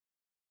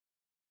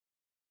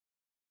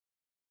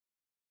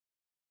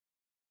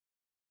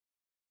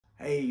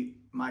Hey,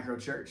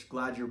 microchurch,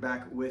 glad you're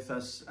back with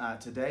us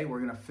today. We're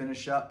going to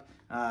finish up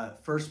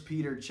 1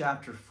 Peter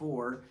chapter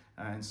 4.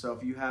 And so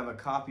if you have a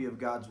copy of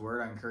God's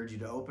Word, I encourage you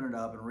to open it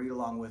up and read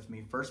along with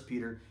me. 1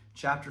 Peter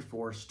chapter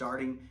 4,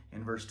 starting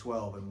in verse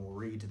 12, and we'll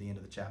read to the end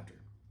of the chapter.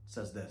 It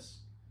says this: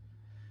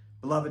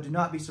 Beloved, do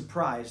not be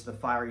surprised at the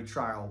fiery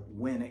trial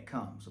when it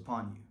comes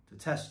upon you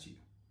to test you,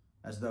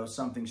 as though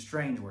something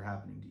strange were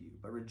happening to you.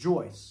 But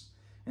rejoice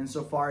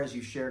insofar as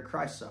you share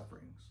Christ's sufferings,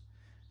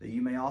 that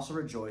you may also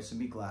rejoice and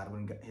be glad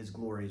when his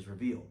glory is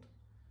revealed.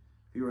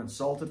 If you were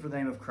insulted for the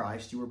name of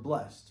Christ, you were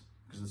blessed,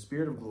 because the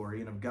Spirit of glory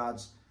and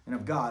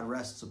of God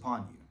rests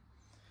upon you.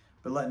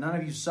 But let none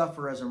of you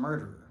suffer as a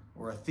murderer,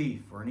 or a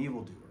thief, or an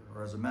evildoer,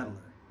 or as a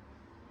meddler.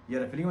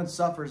 Yet if anyone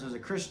suffers as a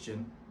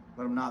Christian,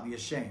 let him not be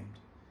ashamed,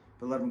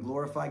 but let him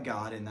glorify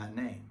God in that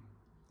name.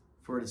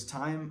 For it is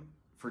time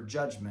for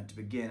judgment to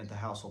begin at the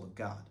household of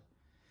God.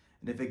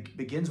 And if it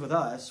begins with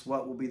us,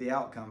 what will be the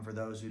outcome for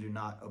those who do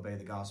not obey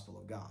the gospel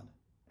of God?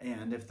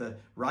 And if the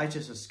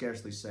righteous is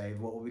scarcely saved,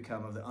 what will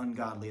become of the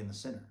ungodly and the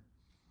sinner?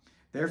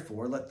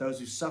 Therefore, let those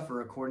who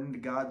suffer according to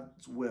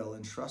God's will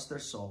entrust their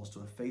souls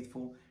to a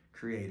faithful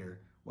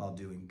Creator while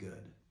doing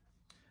good.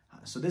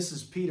 So this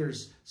is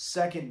Peter's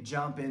second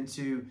jump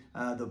into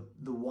the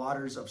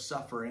waters of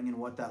suffering and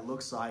what that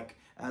looks like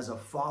as a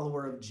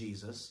follower of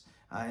Jesus.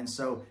 And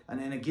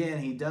again,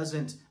 he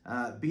doesn't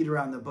beat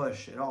around the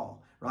bush at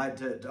all, right?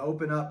 To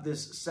open up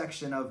this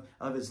section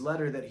of his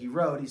letter that he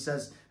wrote, he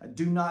says,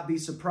 do not be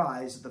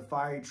surprised at the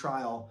fiery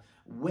trial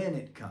when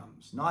it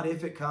comes. Not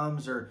if it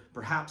comes, or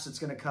perhaps it's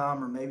going to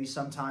come, or maybe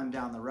sometime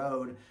down the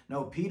road.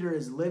 No, Peter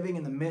is living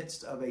in the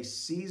midst of a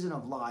season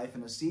of life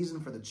and a season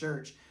for the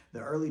church.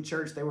 The early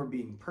church, they were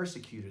being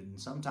persecuted and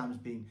sometimes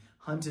being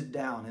hunted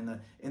down.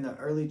 In the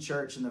early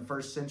church in the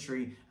first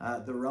century,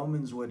 the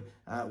Romans would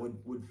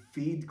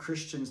feed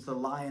Christians to the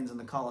lions in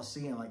the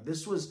Colosseum. Like,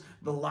 this was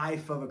the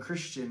life of a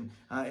Christian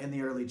in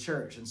the early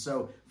church. And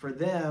so for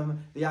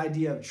them, the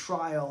idea of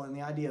trial and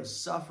the idea of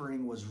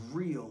suffering was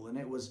real, and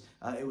it was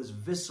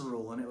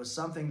visceral, and it was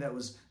something that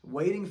was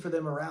waiting for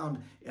them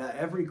around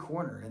every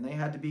corner, and they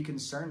had to be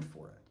concerned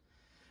for it.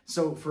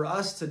 So for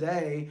us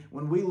today,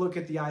 when we look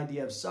at the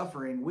idea of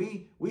suffering,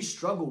 we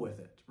struggle with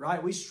it,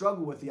 right? We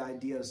struggle with the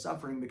idea of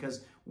suffering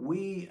because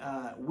we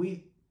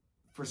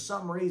for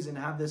some reason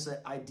have this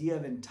idea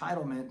of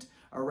entitlement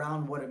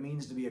around what it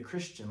means to be a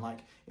Christian. Like,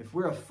 if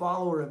we're a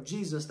follower of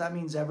Jesus, that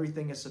means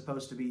everything is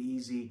supposed to be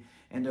easy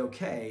and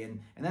okay.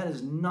 And that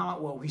is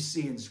not what we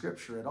see in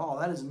Scripture at all.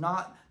 That is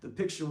not the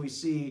picture we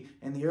see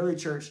in the early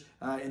church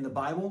in the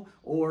Bible.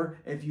 Or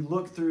if you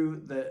look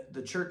through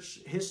the church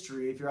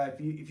history,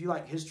 if you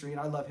like history, and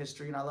I love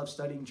history, and I love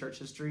studying church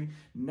history,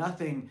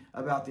 nothing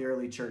about the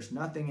early church,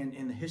 nothing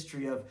in the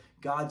history of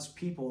God's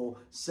people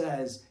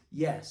says,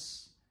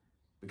 yes,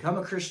 become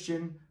a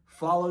Christian,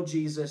 follow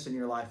Jesus, and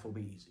your life will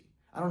be easy.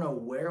 I don't know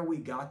where we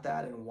got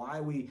that and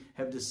why we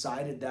have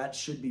decided that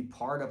should be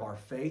part of our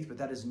faith, but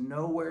that is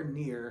nowhere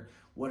near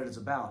what it is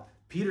about.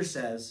 Peter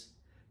says,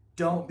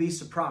 don't be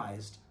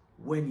surprised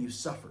when you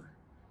suffer,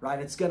 right?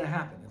 It's going to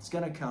happen. It's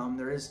going to come.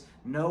 There is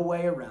no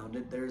way around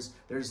it.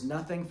 There's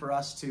nothing for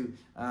us to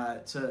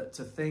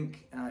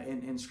think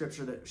in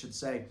Scripture that should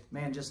say,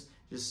 man, just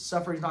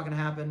suffering's not going to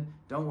happen.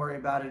 Don't worry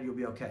about it. You'll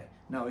be okay.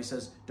 No, he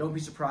says, don't be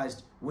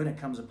surprised when it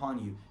comes upon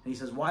you. And he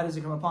says, why does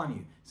it come upon you?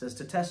 He says,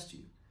 to test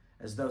you,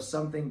 as though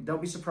something,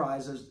 don't be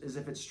surprised as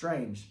if it's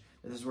strange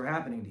that this were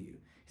happening to you.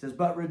 He says,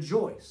 but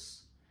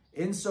rejoice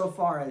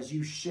insofar as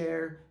you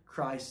share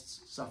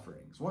Christ's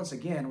sufferings. Once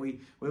again,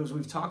 as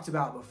we've talked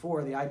about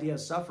before, the idea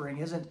of suffering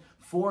isn't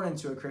foreign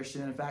to a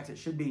Christian. In fact, it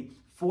should be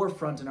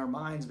forefront in our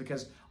minds,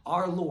 because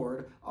our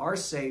Lord, our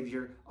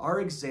Savior,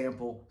 our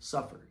example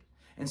suffered.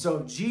 And so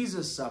if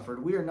Jesus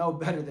suffered, we are no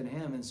better than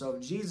him. And so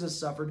if Jesus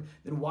suffered,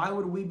 then why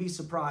would we be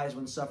surprised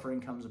when suffering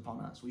comes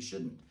upon us? We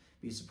shouldn't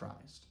be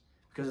surprised,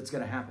 because it's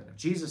going to happen. If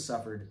Jesus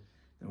suffered,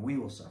 then we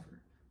will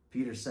suffer.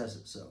 Peter says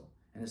it so.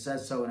 And it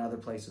says so in other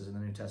places in the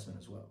New Testament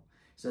as well.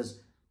 He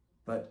says,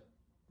 but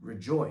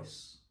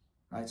rejoice,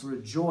 right? So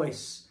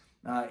rejoice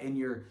in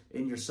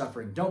your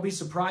suffering. Don't be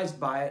surprised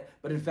by it,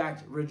 but in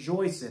fact,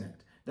 rejoice in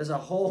it. There's a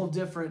whole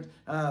different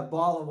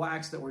ball of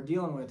wax that we're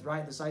dealing with,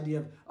 right? This idea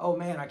of, oh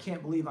man, I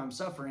can't believe I'm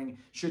suffering,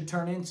 should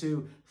turn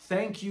into,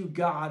 thank you,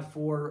 God,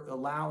 for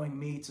allowing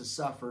me to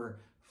suffer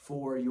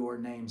for your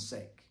name's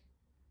sake,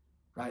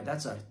 right?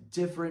 That's a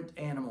different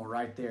animal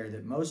right there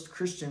that most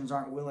Christians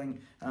aren't willing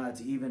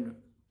to even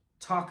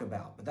talk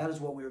about. But that is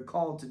what we are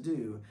called to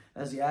do.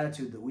 That is the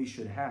attitude that we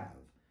should have.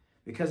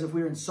 Because if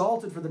we are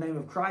insulted for the name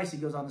of Christ, he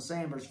goes on to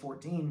say in verse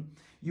 14,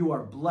 you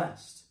are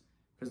blessed,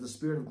 because the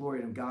Spirit of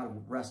glory and God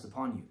will rest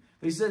upon you.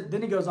 But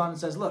then he goes on and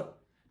says, look,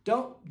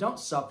 don't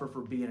suffer for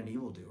being an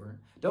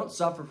evildoer. Don't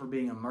suffer for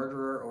being a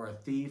murderer or a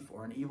thief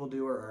or an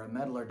evildoer or a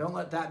meddler. Don't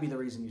let that be the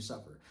reason you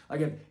suffer.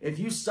 Like, if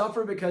you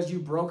suffer because you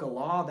broke a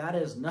law, that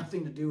has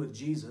nothing to do with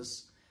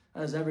Jesus.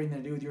 That has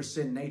everything to do with your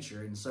sin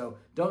nature. And so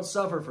don't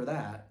suffer for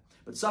that,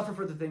 but suffer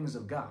for the things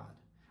of God.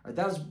 Right?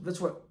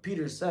 That's what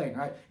Peter's saying,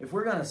 right? If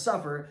we're going to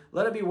suffer,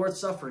 let it be worth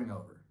suffering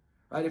over.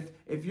 right?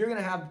 If you're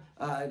going to have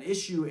an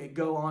issue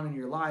go on in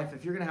your life,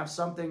 if you're going to have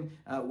something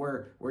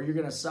where you're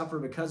going to suffer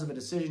because of a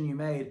decision you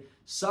made,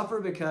 suffer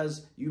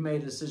because you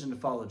made a decision to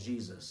follow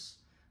Jesus,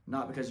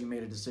 not because you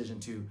made a decision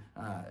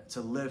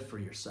to live for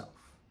yourself.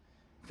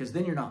 Because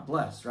then you're not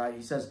blessed, right?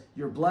 He says,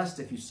 you're blessed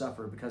if you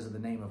suffer because of the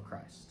name of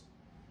Christ,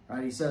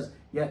 right? He says,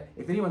 yet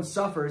if anyone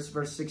suffers,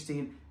 verse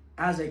 16,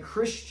 as a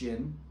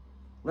Christian,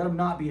 let him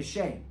not be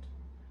ashamed.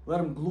 Let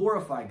him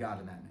glorify God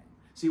in that name.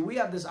 See, we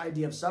have this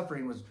idea of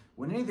suffering was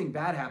when anything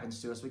bad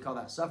happens to us, we call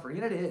that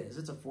suffering. And it is.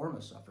 It's a form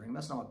of suffering.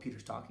 That's not what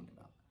Peter's talking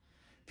about.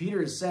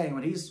 Peter is saying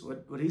when he's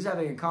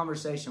having a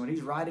conversation, when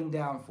he's writing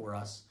down for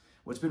us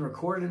what's been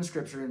recorded in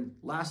Scripture and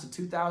lasted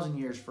 2,000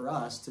 years for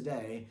us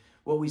today,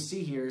 what we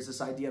see here is this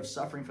idea of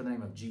suffering for the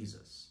name of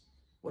Jesus.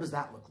 What does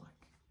that look like?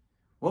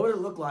 What would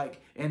it look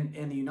like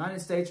in the United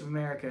States of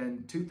America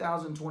in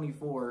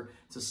 2024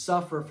 to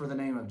suffer for the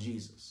name of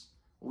Jesus?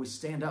 Well, we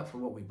stand up for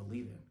what we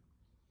believe in.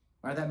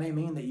 Right? That may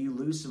mean that you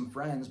lose some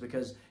friends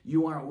because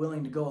you aren't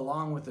willing to go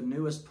along with the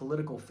newest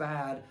political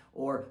fad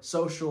or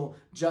social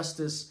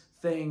justice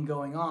thing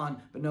going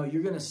on. But no,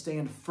 you're going to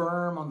stand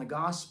firm on the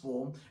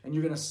gospel and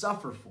you're going to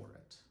suffer for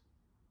it.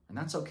 And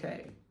that's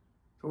okay.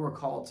 That's what we're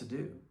called to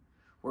do.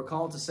 We're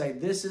called to say,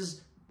 this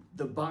is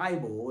the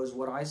Bible is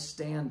what I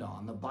stand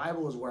on. The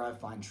Bible is where I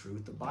find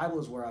truth. The Bible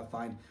is where I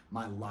find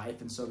my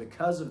life. And so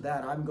because of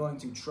that, I'm going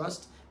to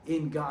trust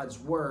in God's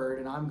word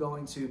and I'm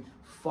going to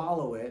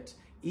follow it,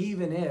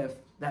 even if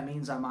that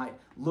means I might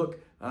look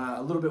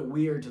a little bit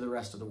weird to the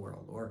rest of the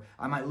world, or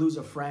I might lose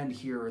a friend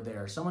here or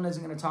there. Someone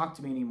isn't going to talk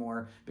to me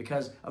anymore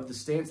because of the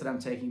stance that I'm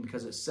taking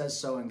because it says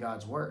so in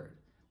God's word.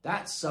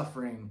 That's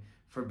suffering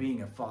for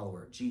being a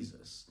follower of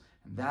Jesus.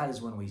 And that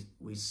is when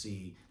we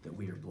see that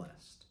we are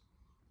blessed.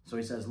 So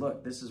he says,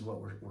 look, this is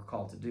what we're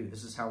called to do.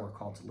 This is how we're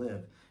called to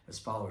live as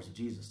followers of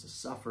Jesus, to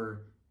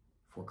suffer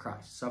for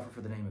Christ, suffer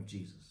for the name of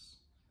Jesus.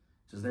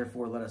 He says,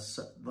 therefore,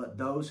 let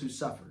those who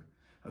suffer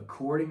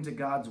according to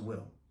God's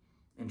will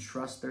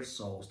entrust their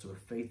souls to a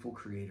faithful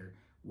Creator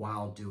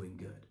while doing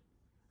good.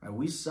 Right?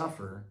 We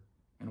suffer,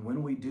 and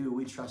when we do,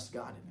 we trust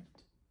God in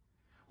it.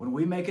 When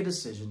we make a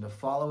decision to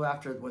follow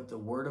after what the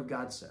Word of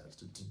God says,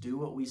 to do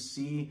what we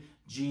see,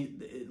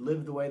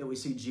 live the way that we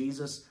see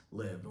Jesus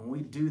live, when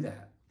we do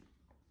that,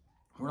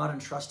 we're not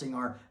entrusting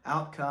our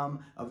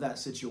outcome of that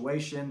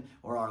situation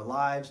or our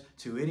lives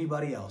to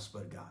anybody else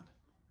but God.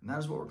 And that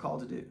is what we're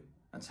called to do.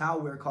 That's how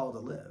we're called to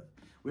live.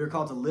 We are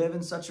called to live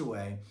in such a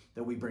way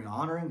that we bring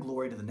honor and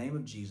glory to the name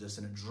of Jesus,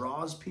 and it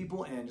draws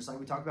people in, just like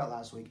we talked about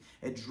last week.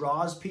 It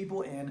draws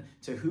people in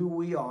to who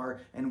we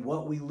are and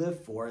what we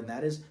live for, and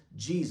that is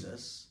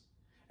Jesus.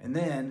 And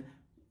then,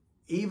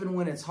 even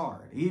when it's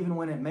hard, even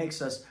when it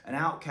makes us an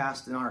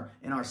outcast in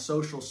our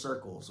social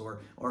circles,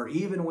 or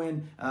even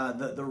when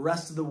the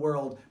rest of the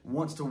world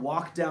wants to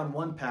walk down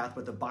one path,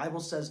 but the Bible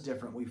says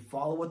different, we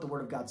follow what the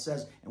Word of God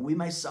says, and we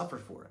may suffer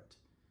for it.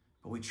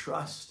 But we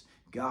trust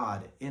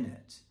God in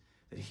it,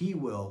 that He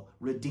will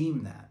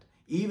redeem that.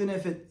 Even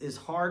if it is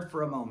hard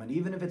for a moment,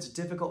 even if it's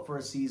difficult for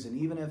a season,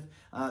 even if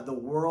the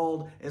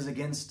world is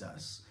against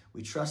us,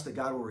 we trust that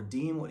God will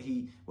redeem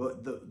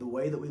the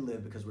way that we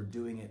live because we're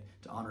doing it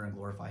to honor and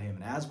glorify Him.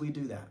 And as we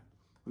do that,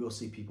 we will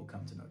see people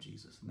come to know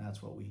Jesus. And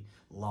that's what we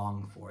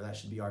long for. That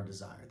should be our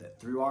desire, that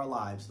through our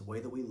lives, the way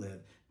that we live,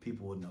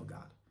 people would know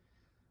God.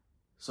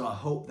 So I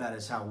hope that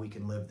is how we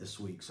can live this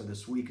week. So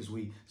this week, as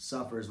we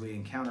suffer, as we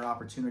encounter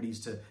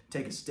opportunities to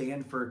take a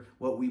stand for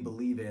what we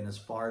believe in as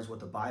far as what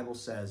the Bible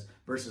says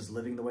versus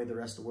living the way the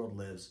rest of the world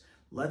lives,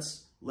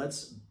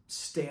 let's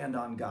stand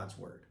on God's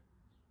word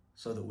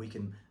so that we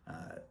can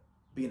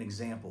be an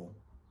example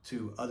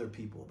to other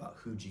people about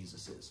who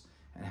Jesus is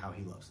and how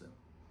He loves them.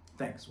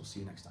 Thanks. We'll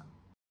see you next time.